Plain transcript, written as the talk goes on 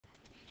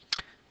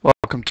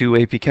Welcome to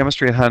AP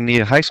Chemistry at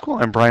Haneda High School.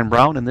 I'm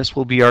BBrown, and this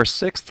will be our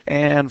sixth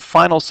and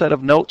final set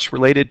of notes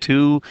related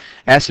to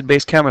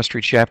acid-base chemistry,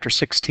 chapter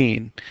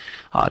 16.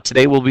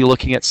 Today we'll be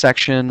looking at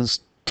sections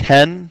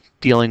 10,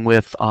 dealing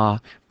with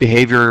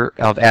behavior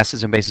of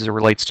acids and bases as it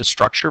relates to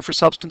structure for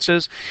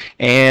substances,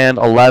 and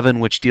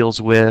 11, which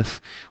deals with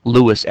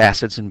Lewis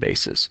acids and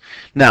bases.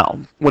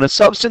 Now, when a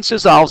substance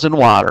dissolves in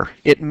water,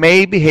 it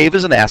may behave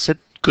as an acid,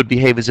 could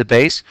behave as a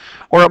base,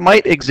 or it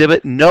might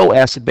exhibit no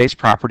acid-base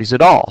properties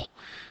at all.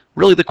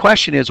 Really, the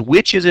question is,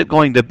 which is it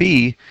going to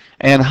be,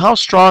 and how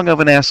strong of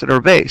an acid or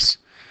base?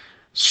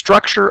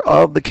 Structure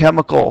of the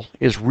chemical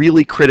is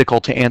really critical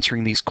to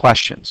answering these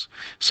questions.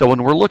 So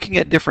when we're looking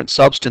at different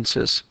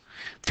substances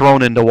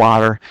thrown into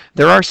water,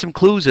 there are some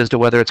clues as to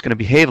whether it's going to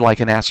behave like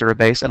an acid or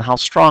base and how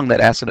strong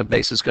that acid or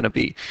base is going to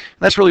be. And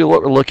that's really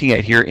what we're looking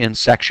at here in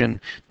section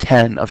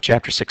 10 of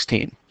chapter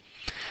 16.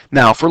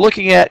 Now, if we're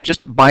looking at just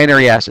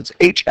binary acids,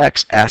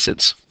 HX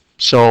acids,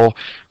 so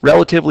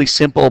relatively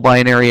simple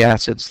binary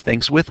acids,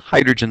 things with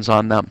hydrogens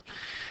on them.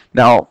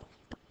 Now,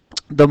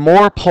 the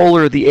more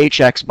polar the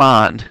HX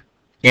bond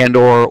and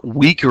or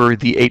weaker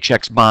the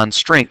HX bond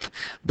strength,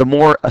 the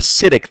more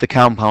acidic the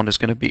compound is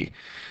going to be.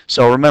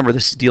 So remember,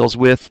 this deals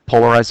with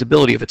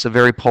polarizability. If it's a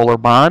very polar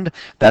bond,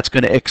 that's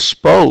going to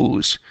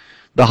expose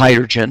the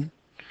hydrogen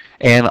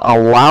and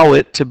allow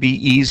it to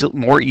be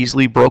more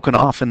easily broken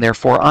off and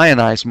therefore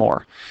ionize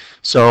more.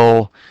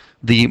 So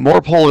the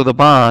more polar the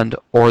bond,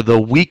 or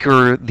the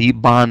weaker the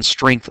bond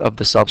strength of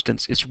the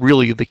substance, is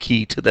really the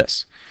key to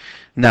this.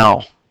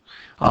 Now,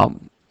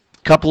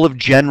 couple of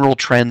general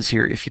trends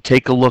here. If you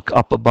take a look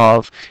up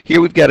above,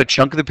 here we've got a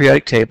chunk of the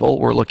periodic table.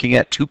 We're looking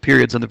at 2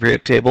 periods on the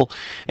periodic table,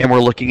 and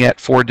we're looking at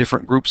 4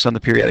 different groups on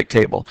the periodic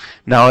table.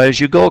 Now, as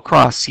you go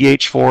across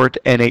CH4 to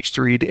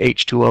NH3 to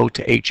H2O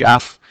to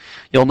HF,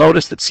 you'll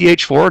notice that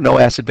CH4, no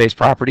acid-base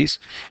properties,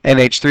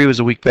 NH3 was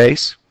a weak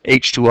base,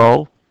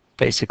 H2O,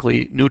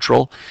 basically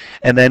neutral,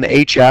 and then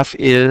HF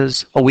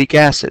is a weak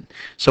acid.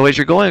 So as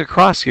you're going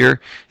across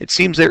here, it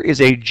seems there is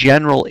a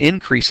general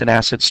increase in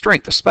acid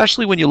strength,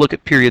 especially when you look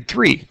at period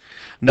 3.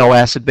 No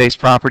acid-base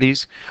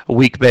properties, a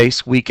weak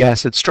base, weak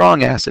acid,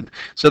 strong acid.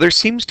 So there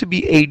seems to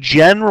be a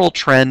general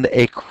trend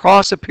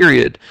across a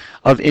period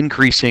of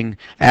increasing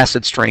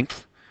acid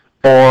strength,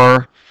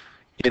 or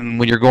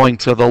when you're going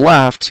to the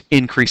left,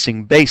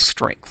 increasing base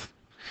strength.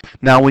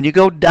 Now when you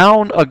go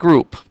down a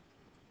group,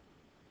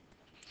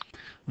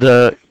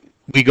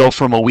 we go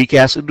from a weak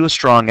acid to a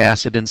strong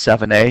acid in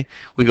 7A.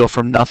 We go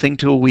from nothing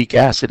to a weak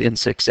acid in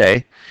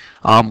 6A.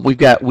 We've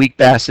got weak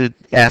bases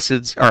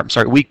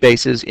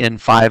in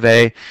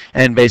 5A,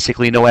 and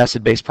basically no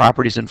acid-base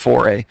properties in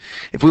 4A.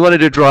 If we wanted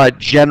to draw a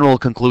general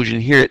conclusion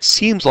here, it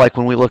seems like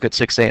when we look at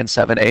 6A and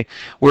 7A,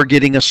 we're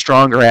getting a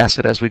stronger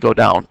acid as we go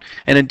down.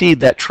 And indeed,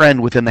 that trend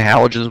within the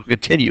halogens will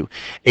continue.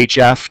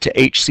 HF to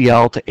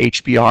HCl to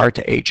HBr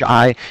to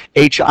HI.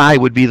 HI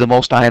would be the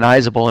most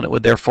ionizable, and it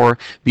would therefore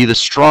be the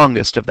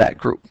strongest of that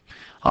group.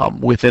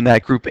 Within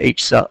that group,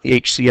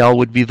 HCl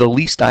would be the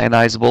least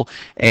ionizable,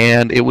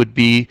 and it would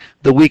be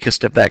the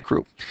weakest of that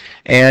group.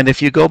 And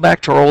if you go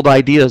back to our old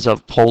ideas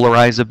of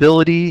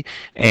polarizability,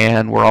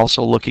 and we're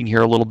also looking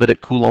here a little bit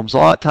at Coulomb's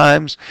law at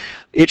times,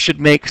 it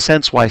should make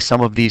sense why some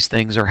of these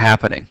things are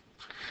happening.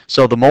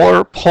 So the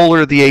more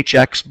polar the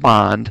HX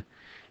bond,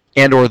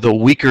 and or the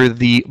weaker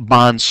the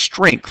bond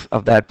strength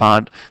of that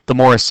bond, the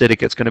more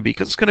acidic it's going to be,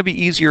 because it's going to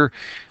be easier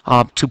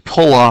to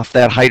pull off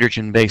that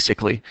hydrogen,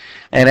 basically.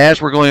 And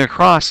as we're going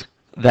across,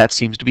 that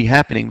seems to be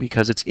happening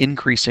because it's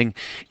increasing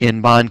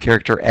in bond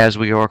character as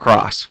we go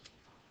across.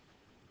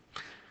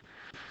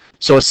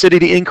 So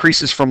acidity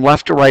increases from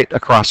left to right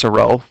across a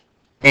row,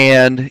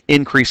 and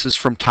increases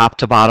from top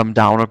to bottom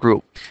down a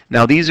group.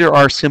 Now these are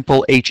our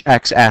simple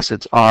HX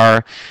acids,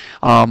 our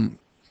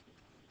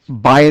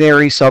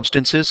binary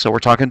substances, so we're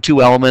talking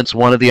 2 elements.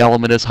 One of the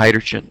element is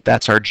hydrogen.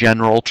 That's our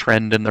general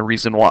trend and the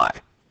reason why.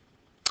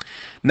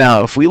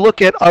 Now, if we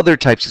look at other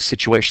types of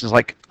situations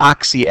like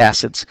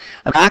oxyacids,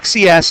 an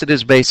oxyacid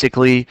is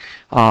basically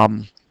a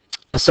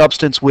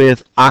substance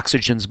with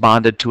oxygens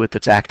bonded to it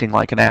that's acting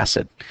like an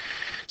acid.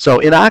 So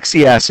in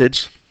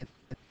oxyacids,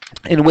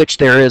 in which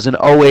there is an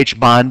OH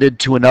bonded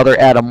to another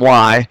atom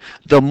Y,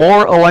 the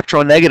more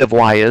electronegative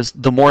Y is,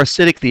 the more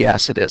acidic the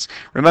acid is.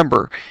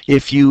 Remember,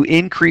 if you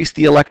increase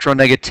the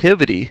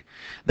electronegativity,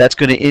 that's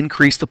going to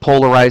increase the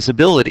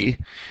polarizability.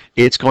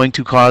 It's going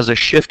to cause a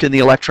shift in the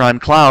electron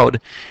cloud,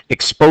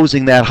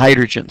 exposing that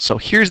hydrogen. So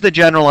here's the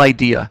general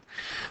idea.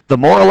 The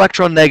more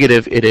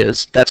electronegative it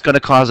is, that's going to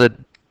cause a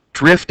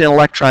drift in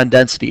electron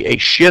density, a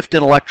shift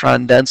in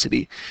electron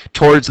density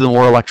towards the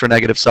more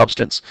electronegative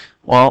substance.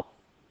 Well,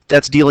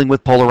 that's dealing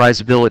with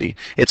polarizability.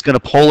 It's going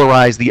to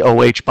polarize the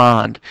OH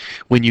bond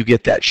when you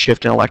get that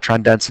shift in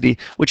electron density,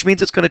 which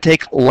means it's going to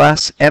take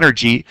less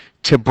energy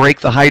to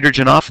break the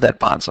hydrogen off of that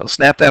bond. So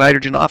snap that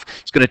hydrogen off,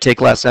 it's going to take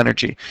less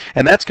energy.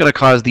 And that's going to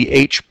cause the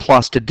H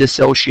plus to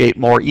dissociate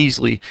more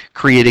easily,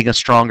 creating a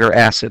stronger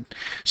acid.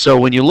 So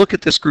when you look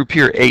at this group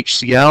here,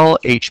 HCl,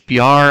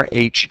 HBr,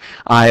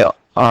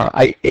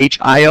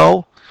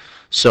 HIO,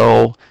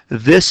 so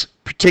this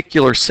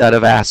particular set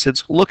of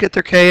acids, look at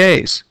their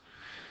Kas.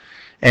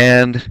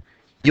 And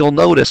you'll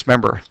notice,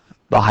 remember,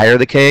 the higher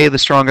the Ka, the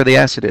stronger the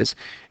acid is.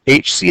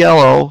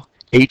 HClO,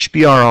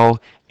 HBrO,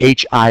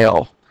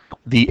 HIO.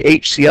 The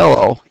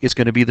HClO is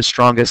going to be the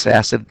strongest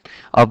acid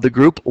of the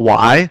group.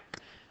 Why?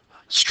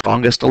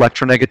 Strongest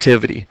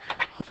electronegativity.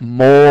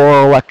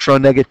 More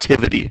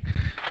electronegativity.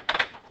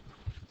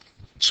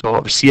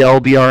 So Cl,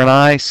 Br, and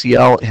I,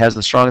 Cl has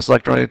the strongest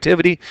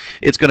electronegativity.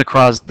 It's going to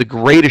cause the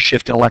greatest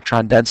shift in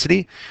electron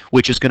density,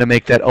 which is going to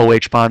make that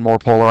OH bond more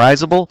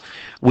polarizable,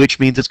 which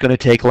means it's going to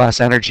take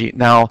less energy.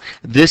 Now,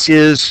 this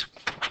is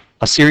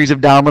a series of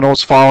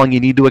dominoes falling. You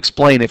need to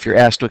explain if you're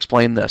asked to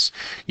explain this.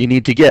 You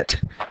need to get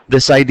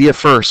this idea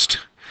first,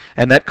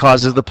 and that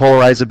causes the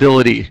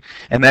polarizability,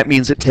 and that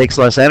means it takes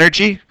less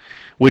energy,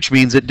 which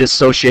means it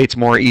dissociates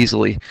more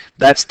easily.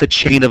 That's the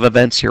chain of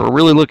events here. We're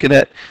really looking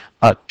at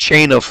a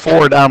chain of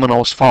 4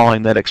 dominoes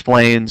falling that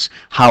explains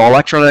how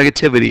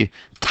electronegativity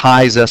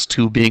ties us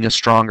to being a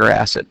stronger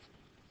acid.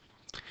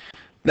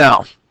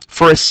 Now,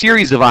 for a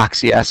series of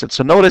oxyacids,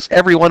 so notice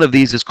every one of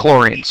these is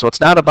chlorine, so it's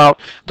not about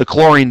the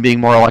chlorine being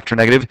more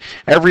electronegative.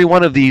 Every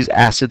one of these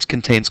acids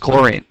contains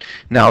chlorine.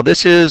 Now,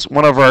 this is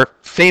one of our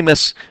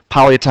famous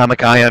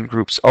polyatomic ion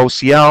groups,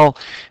 OCl,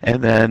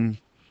 and then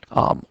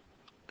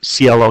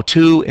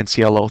ClO2 and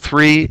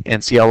ClO3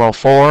 and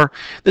ClO4.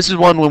 This is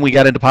one when we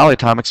got into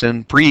polyatomics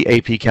in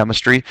pre-AP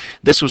chemistry.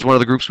 This was one of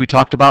the groups we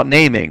talked about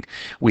naming.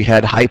 We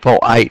had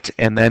hypoite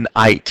and then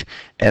ite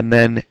and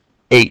then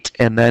ate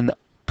and then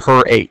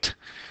perate.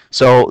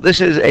 So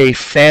this is a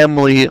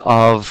family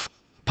of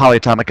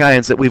polyatomic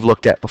ions that we've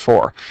looked at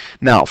before.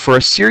 Now, for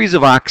a series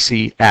of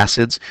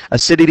oxyacids,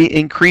 acidity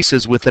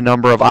increases with the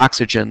number of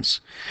oxygens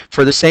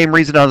for the same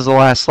reason as the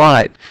last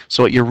slide.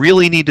 So what you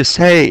really need to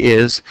say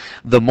is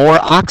the more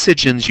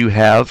oxygens you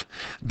have,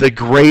 the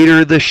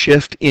greater the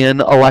shift in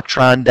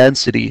electron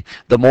density,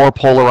 the more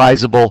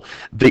polarizable,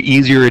 the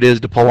easier it is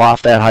to pull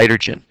off that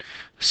hydrogen.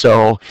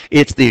 So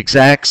it's the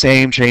exact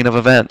same chain of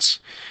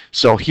events.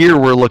 So here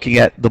we're looking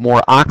at the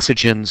more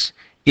oxygens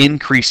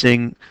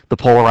increasing the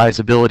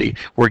polarizability.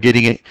 We're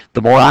getting it,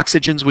 the more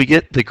oxygens we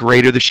get, the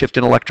greater the shift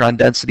in electron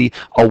density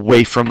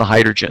away from the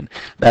hydrogen.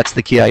 That's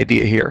the key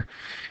idea here.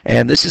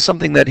 And this is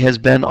something that has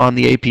been on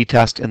the AP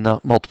test in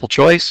the multiple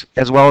choice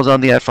as well as on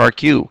the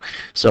FRQ.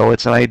 So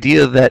it's an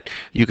idea that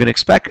you can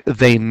expect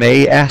they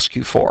may ask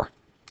you for.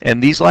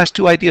 And these last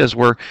 2 ideas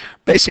were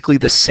basically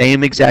the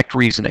same exact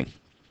reasoning.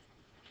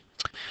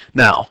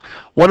 Now,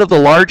 one of the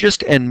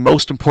largest and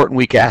most important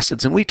weak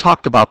acids, and we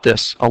talked about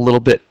this a little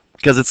bit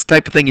because it's the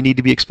type of thing you need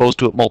to be exposed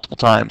to it multiple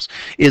times,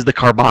 is the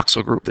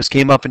carboxyl group. This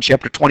came up in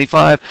chapter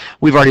 25.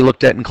 We've already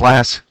looked at in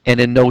class and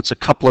in notes a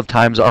couple of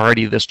times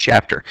already this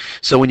chapter.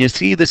 So when you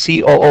see the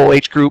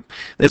COOH group,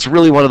 it's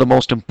really one of the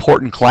most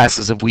important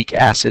classes of weak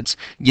acids.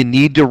 You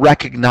need to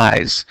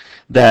recognize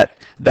that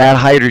that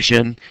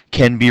hydrogen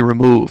can be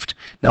removed.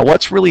 Now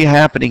what's really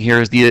happening here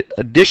is the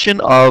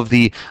addition of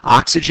the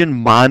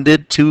oxygen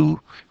bonded to,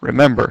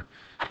 remember,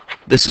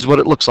 this is what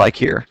it looks like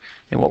here.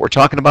 And what we're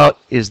talking about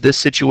is this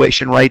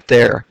situation right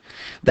there.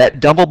 That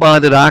double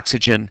bonded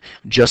oxygen,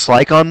 just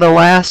like on the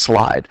last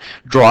slide,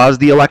 draws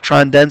the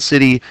electron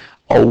density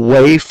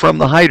away from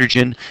the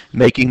hydrogen,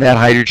 making that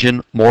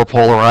hydrogen more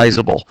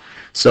polarizable.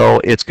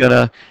 So it's going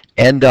to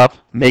end up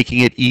making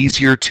it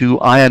easier to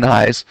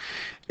ionize.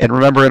 And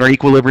remember, in our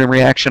equilibrium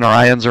reaction, our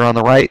ions are on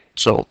the right,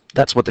 so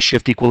that's what the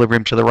shift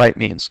equilibrium to the right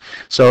means.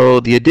 So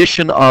the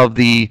addition of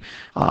the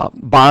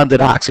bonded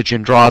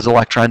oxygen draws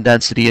electron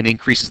density and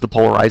increases the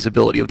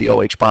polarizability of the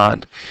OH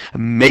bond,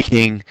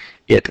 making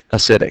it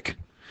acidic.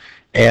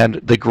 And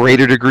the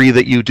greater degree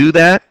that you do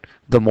that,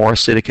 the more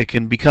acidic it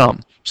can become.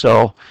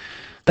 So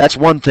that's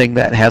one thing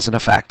that has an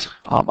effect.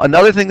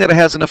 Another thing that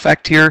has an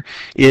effect here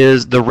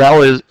is the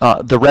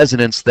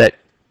resonance that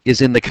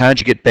is in the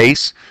conjugate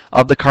base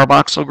of the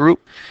carboxyl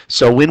group.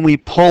 So when we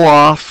pull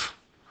off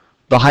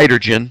the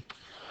hydrogen,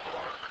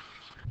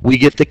 we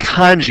get the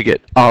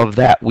conjugate of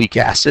that weak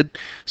acid.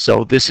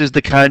 So this is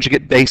the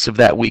conjugate base of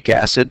that weak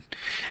acid.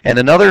 And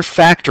another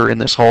factor in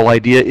this whole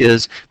idea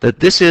is that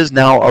this is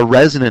now a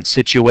resonance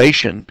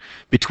situation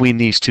between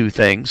these 2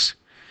 things.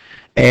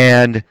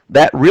 And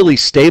that really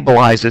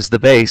stabilizes the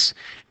base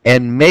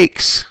and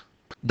makes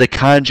the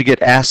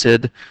conjugate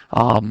acid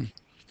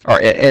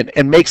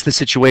and makes the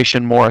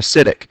situation more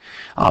acidic,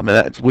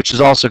 which is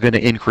also going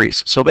to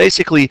increase. So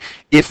basically,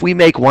 if we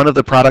make one of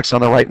the products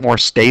on the right more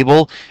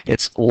stable,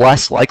 it's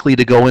less likely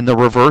to go in the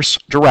reverse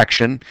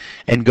direction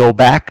and go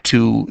back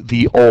to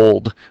the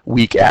old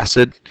weak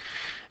acid,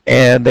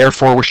 and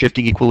therefore we're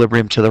shifting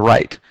equilibrium to the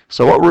right.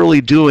 So what we're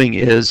really doing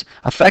is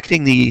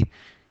affecting the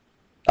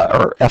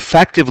or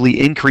effectively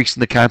increasing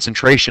the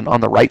concentration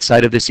on the right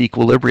side of this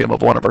equilibrium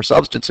of one of our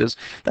substances.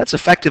 That's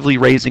effectively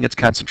raising its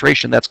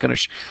concentration. That's going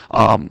to,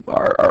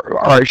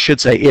 or I should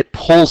say, it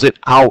pulls it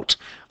out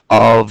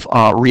of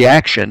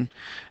reaction,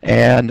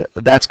 and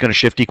that's going to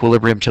shift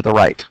equilibrium to the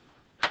right.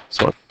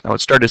 So I would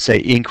start to say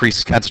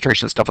increases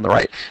concentration of stuff on the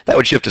right. That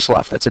would shift us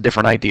left. That's a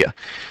different idea.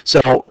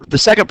 So the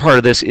second part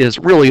of this is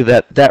really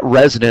that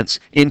resonance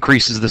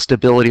increases the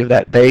stability of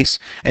that base,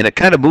 and it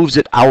kind of moves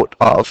it out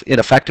of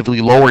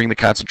ineffectively lowering the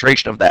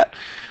concentration of that.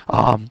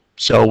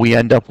 So we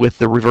end up with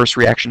the reverse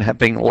reaction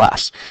happening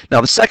less.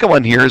 Now the second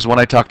one here is one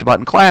I talked about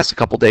in class a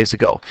couple days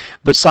ago.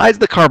 Besides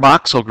the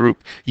carboxyl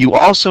group, you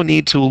also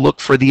need to look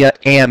for the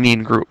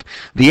amine group.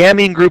 The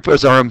amine group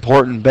is our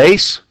important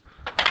base.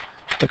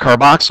 The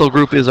carboxyl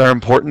group is our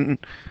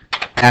important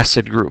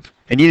acid group.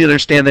 And you need to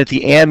understand that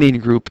the amine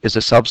group is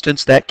a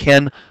substance that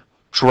can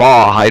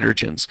draw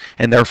hydrogens,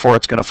 and therefore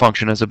it's going to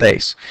function as a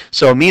base.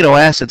 So amino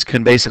acids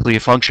can basically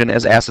function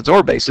as acids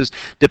or bases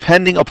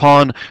depending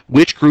upon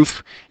which group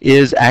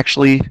is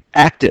actually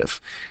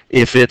active.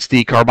 If it's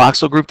the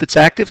carboxyl group that's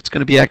active, it's going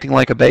to be acting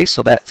like a base,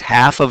 so that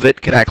half of it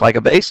can act like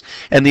a base,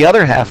 and the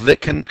other half of it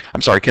can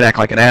act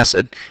like an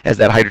acid as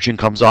that hydrogen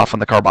comes off on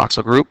the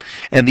carboxyl group,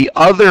 and the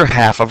other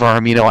half of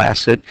our amino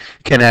acid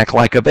can act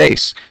like a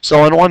base.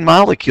 So in one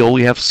molecule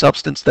we have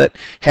substance that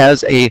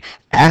has a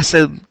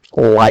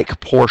acid-like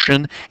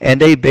portion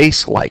and a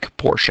base-like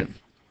portion.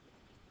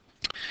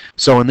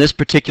 So in this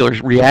particular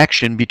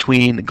reaction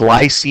between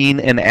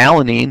glycine and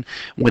alanine,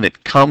 when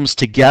it comes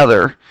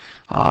together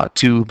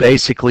to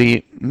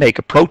basically make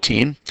a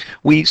protein,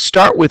 we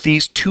start with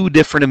these two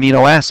different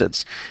amino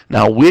acids.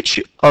 Now,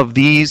 which of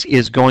these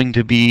is going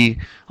to be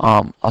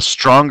a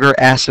stronger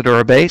acid or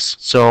a base?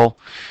 So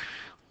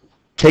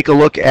take a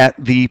look at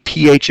the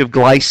pH of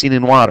glycine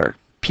in water.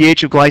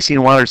 pH of glycine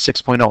in water is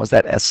 6.0. Is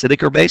that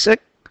acidic or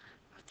basic?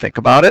 Think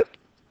about it.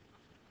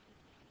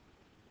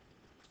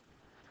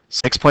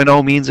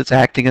 6.0 means it's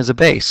acting as a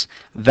base.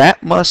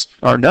 That must,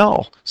 or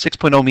no,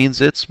 6.0 means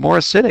it's more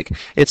acidic.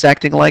 It's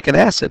acting like an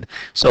acid.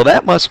 So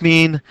that must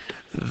mean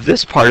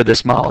this part of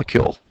this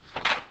molecule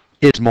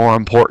is more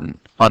important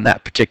on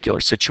that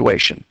particular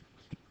situation.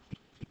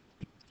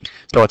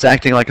 So it's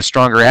acting like a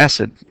stronger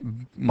acid.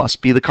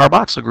 Must be the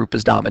carboxyl group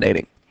is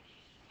dominating.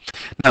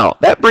 Now,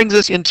 that brings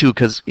us into,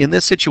 because in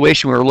this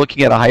situation we're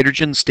looking at a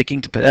hydrogen sticking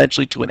to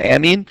potentially to an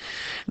amine.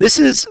 This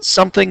is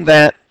something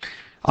that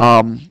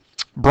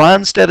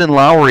Bronsted and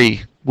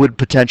Lowry would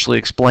potentially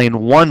explain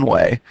one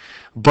way,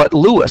 but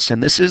Lewis,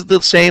 and this is the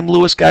same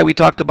Lewis guy we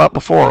talked about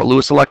before,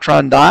 Lewis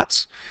electron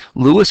dots.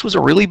 Lewis was a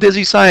really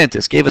busy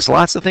scientist, gave us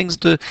lots of things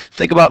to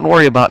think about and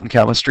worry about in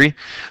chemistry.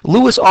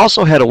 Lewis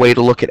also had a way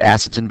to look at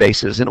acids and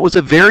bases, and it was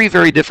a very,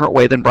 very different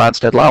way than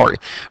Bronsted-Lowry.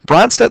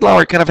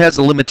 Bronsted-Lowry kind of has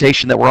a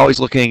limitation that we're always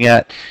looking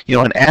at, you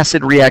know, an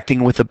acid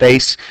reacting with a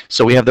base.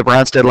 So we have the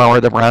Bronsted-Lowry,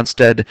 the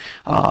Bronsted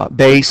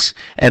base,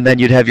 and then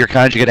you'd have your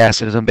conjugate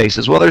acids and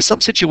bases. Well, there's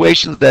some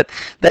situations that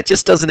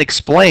just doesn't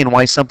explain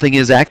why something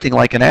is acting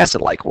like an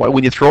acid, like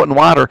when you throw it in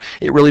water,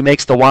 it really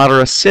makes the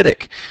water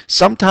acidic.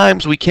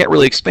 Sometimes we can't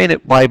really explain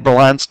it by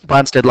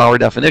Bronsted-Lowry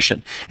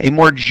definition. A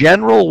more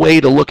general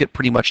way to look at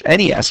pretty much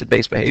any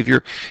acid-base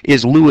behavior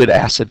is Lewis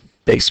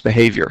acid-base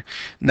behavior.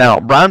 Now,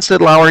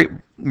 Bronsted-Lowry,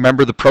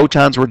 remember the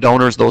protons were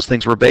donors, those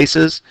things were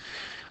bases.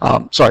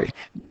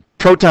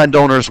 Proton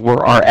donors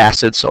were our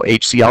acids, so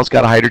HCl's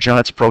got a hydrogen,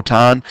 it's a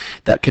proton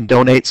that can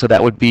donate, so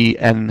that would be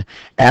an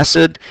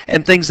acid,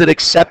 and things that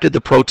accepted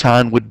the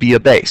proton would be a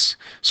base.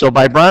 So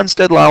by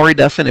Bronsted-Lowry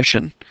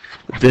definition,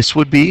 this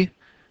would be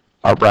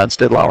our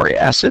Bronsted-Lowry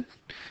acid,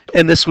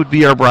 and this would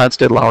be our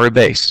Bronsted-Lowry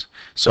base.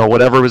 So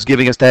whatever was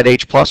giving us that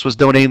H plus was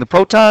donating the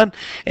proton,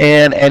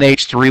 and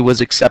NH3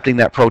 was accepting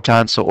that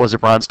proton, so it was a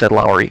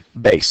Bronsted-Lowry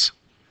base.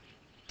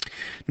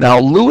 Now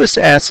Lewis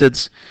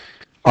acids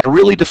are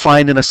really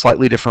defined in a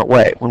slightly different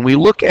way. When we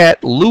look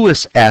at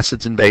Lewis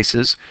acids and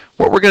bases,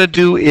 what we're going to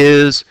do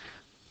is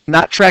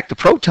not track the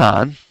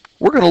proton,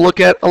 we're going to look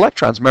at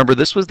electrons. Remember,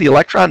 this was the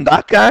electron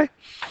dot guy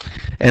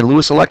and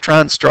Lewis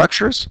electron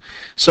structures.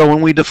 So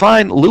when we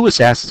define Lewis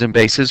acids and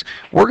bases,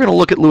 we're going to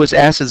look at Lewis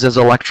acids as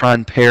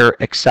electron pair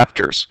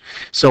acceptors.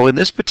 So in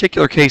this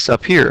particular case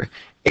up here,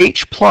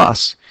 H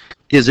plus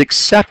is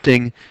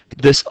accepting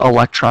this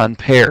electron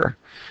pair.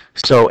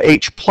 So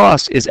H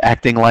plus is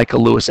acting like a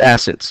Lewis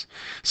acids.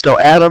 So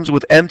atoms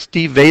with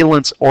empty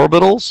valence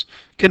orbitals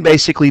can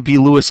basically be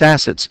Lewis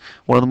acids.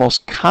 One of the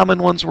most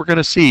common ones we're going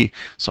to see.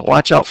 So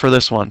watch out for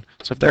this one.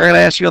 So if they're going to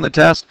ask you on the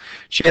test,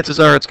 chances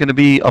are it's going to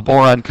be a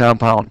boron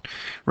compound.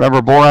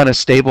 Remember, boron is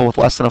stable with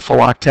less than a full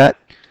octet.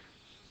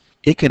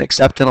 It can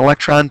accept an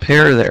electron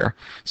pair there.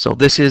 So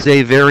this is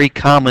a very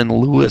common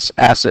Lewis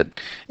acid.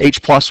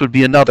 H plus would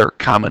be another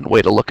common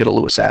way to look at a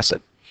Lewis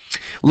acid.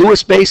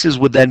 Lewis bases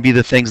would then be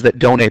the things that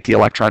donate the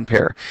electron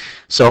pair.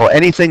 So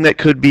anything that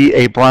could be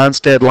a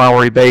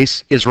Bronsted-Lowry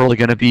base is really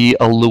going to be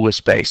a Lewis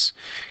base.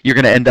 You're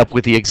going to end up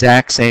with the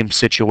exact same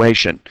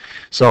situation.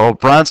 So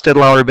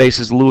Bronsted-Lowry base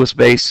is Lewis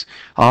base,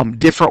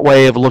 different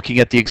way of looking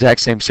at the exact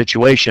same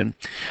situation.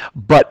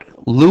 But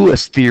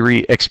Lewis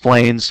theory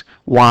explains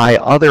why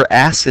other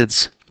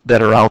acids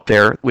that are out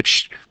there,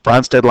 which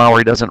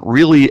Bronsted-Lowry doesn't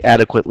really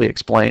adequately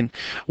explain,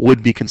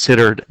 would be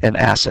considered an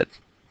acid.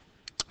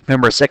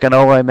 Remember a second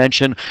ago I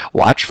mentioned,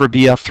 watch for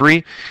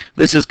BF3.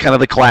 This is kind of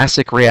the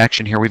classic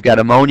reaction here. We've got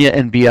ammonia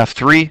and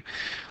BF3.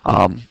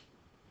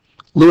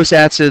 Lewis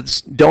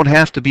acids don't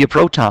have to be a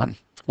proton.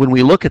 When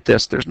we look at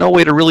this, there's no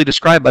way to really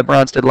describe by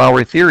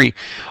Bronsted-Lowry theory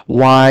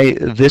why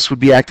this would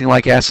be acting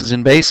like acids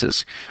and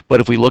bases.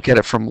 But if we look at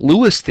it from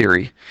Lewis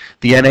theory,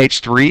 the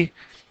NH3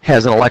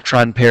 has an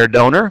electron pair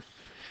donor.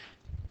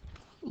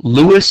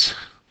 Lewis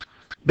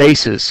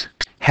bases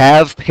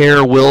have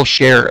pair will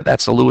share.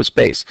 That's a Lewis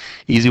base.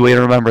 Easy way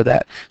to remember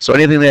that. So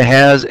anything that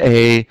has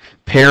a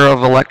pair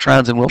of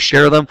electrons and will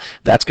share them,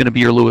 that's going to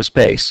be your Lewis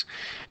base.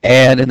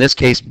 And in this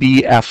case,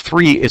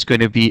 BF3 is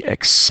going to be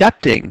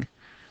accepting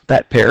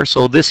that pair.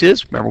 So this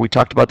is, remember we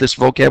talked about this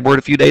vocab word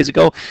a few days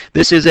ago,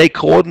 this is a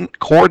coordinate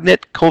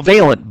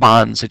covalent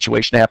bond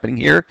situation happening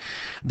here.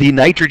 The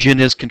nitrogen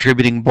is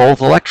contributing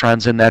both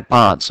electrons in that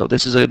bond. So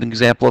this is an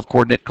example of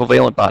coordinate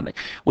covalent bonding,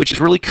 which is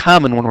really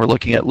common when we're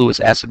looking at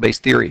Lewis acid-base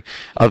theory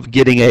of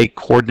getting a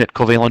coordinate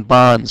covalent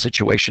bond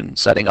situation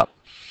setting up.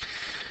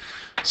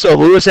 So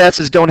Lewis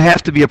acids don't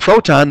have to be a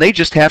proton, they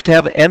just have to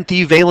have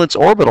empty valence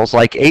orbitals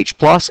like H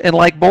plus and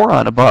like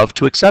boron above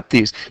to accept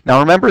these. Now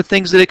remember,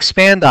 things that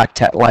expand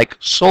octet like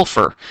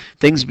sulfur,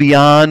 things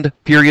beyond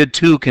period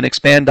 2 can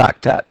expand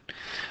octet.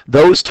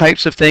 Those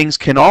types of things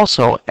can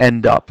also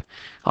end up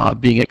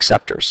being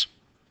acceptors.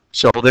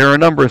 So there are a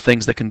number of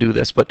things that can do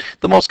this, but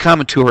the most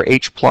common two are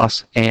H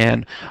plus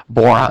and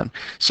boron.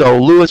 So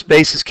Lewis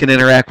bases can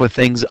interact with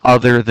things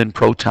other than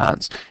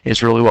protons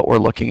is really what we're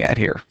looking at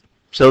here.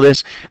 So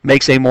this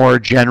makes a more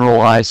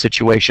generalized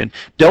situation.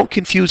 Don't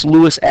confuse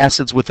Lewis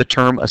acids with the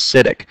term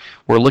acidic.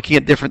 We're looking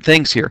at different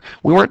things here.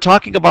 We weren't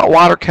talking about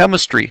water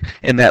chemistry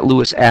in that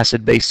Lewis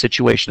acid-based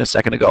situation a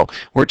second ago.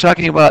 We're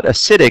talking about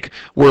acidic.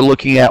 We're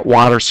looking at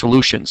water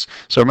solutions.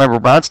 So remember,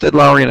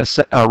 Bronsted-Lowry and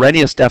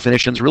Arrhenius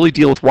definitions really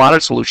deal with water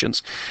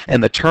solutions,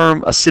 and the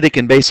term acidic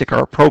and basic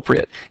are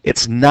appropriate.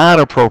 It's not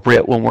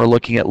appropriate when we're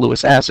looking at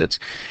Lewis acids,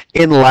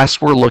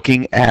 unless we're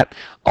looking at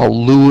a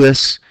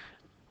Lewis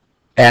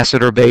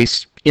acid or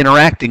base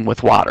interacting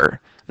with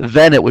water.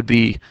 Then it would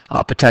be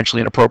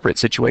potentially an appropriate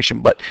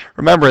situation. But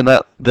remember, in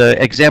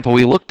the example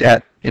we looked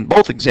at, in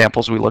both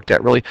examples we looked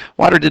at, really,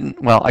 water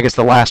didn't, well, I guess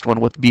the last one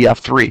with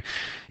BF3,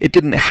 it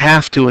didn't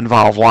have to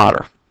involve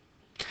water.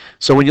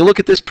 So when you look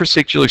at this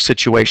particular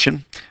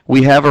situation,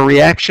 we have a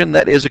reaction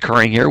that is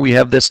occurring here. We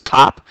have this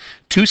top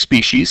two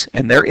species,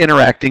 and they're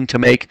interacting to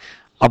make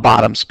a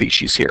bottom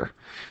species here.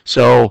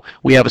 So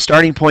we have a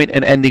starting point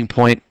and ending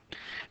point.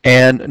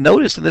 And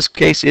notice in this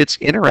case it's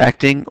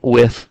interacting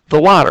with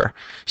the water.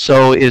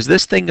 So is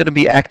this thing going to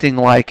be acting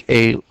like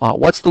a,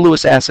 what's the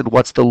Lewis acid,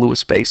 what's the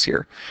Lewis base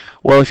here?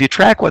 Well, if you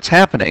track what's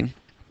happening,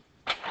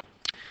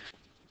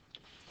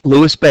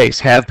 Lewis base,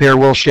 have pair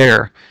will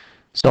share.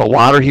 So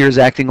water here is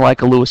acting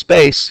like a Lewis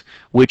base,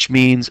 which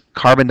means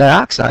carbon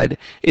dioxide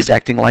is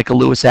acting like a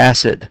Lewis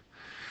acid.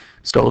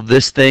 So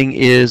this thing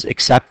is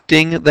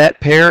accepting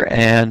that pair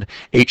and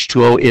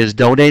H2O is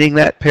donating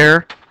that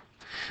pair.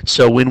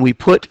 So when we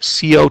put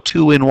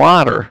CO2 in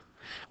water,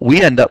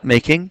 we end up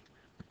making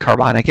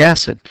carbonic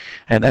acid.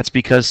 And that's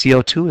because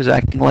CO2 is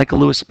acting like a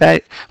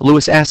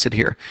Lewis acid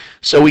here.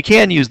 So we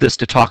can use this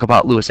to talk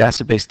about Lewis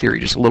acid-based theory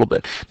just a little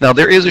bit. Now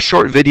there is a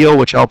short video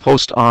which I'll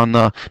post on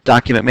the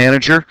document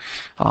manager.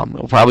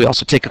 We'll probably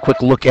also take a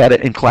quick look at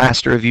it in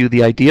class to review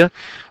the idea.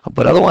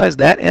 But otherwise,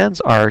 that ends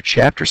our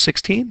chapter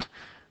 16.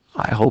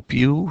 I hope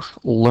you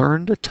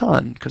learned a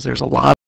ton because there's a lot.